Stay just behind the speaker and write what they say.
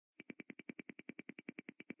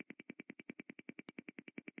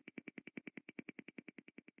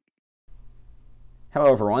Hello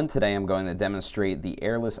everyone, today I'm going to demonstrate the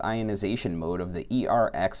airless ionization mode of the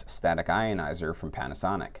ERX static ionizer from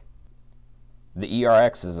Panasonic. The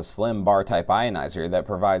ERX is a slim bar-type ionizer that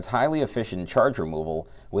provides highly efficient charge removal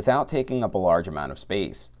without taking up a large amount of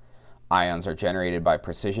space. Ions are generated by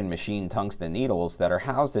precision machined tungsten needles that are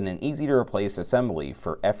housed in an easy-to-replace assembly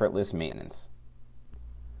for effortless maintenance.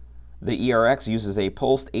 The ERX uses a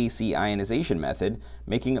pulsed AC ionization method,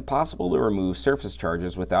 making it possible to remove surface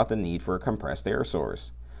charges without the need for a compressed air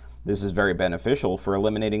source. This is very beneficial for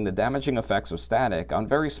eliminating the damaging effects of static on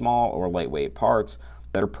very small or lightweight parts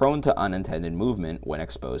that are prone to unintended movement when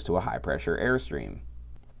exposed to a high-pressure airstream.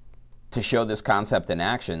 To show this concept in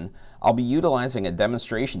action, I'll be utilizing a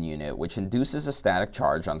demonstration unit which induces a static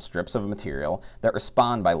charge on strips of material that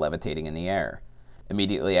respond by levitating in the air.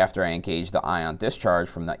 Immediately after I engage the ion discharge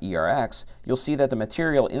from the ERX, you'll see that the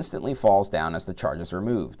material instantly falls down as the charge is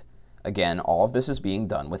removed. Again, all of this is being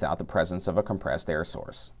done without the presence of a compressed air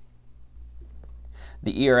source.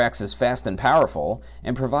 The ERX is fast and powerful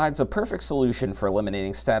and provides a perfect solution for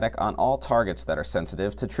eliminating static on all targets that are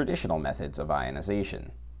sensitive to traditional methods of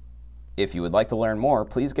ionization. If you would like to learn more,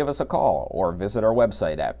 please give us a call or visit our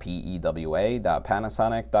website at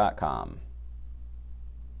pewa.panasonic.com.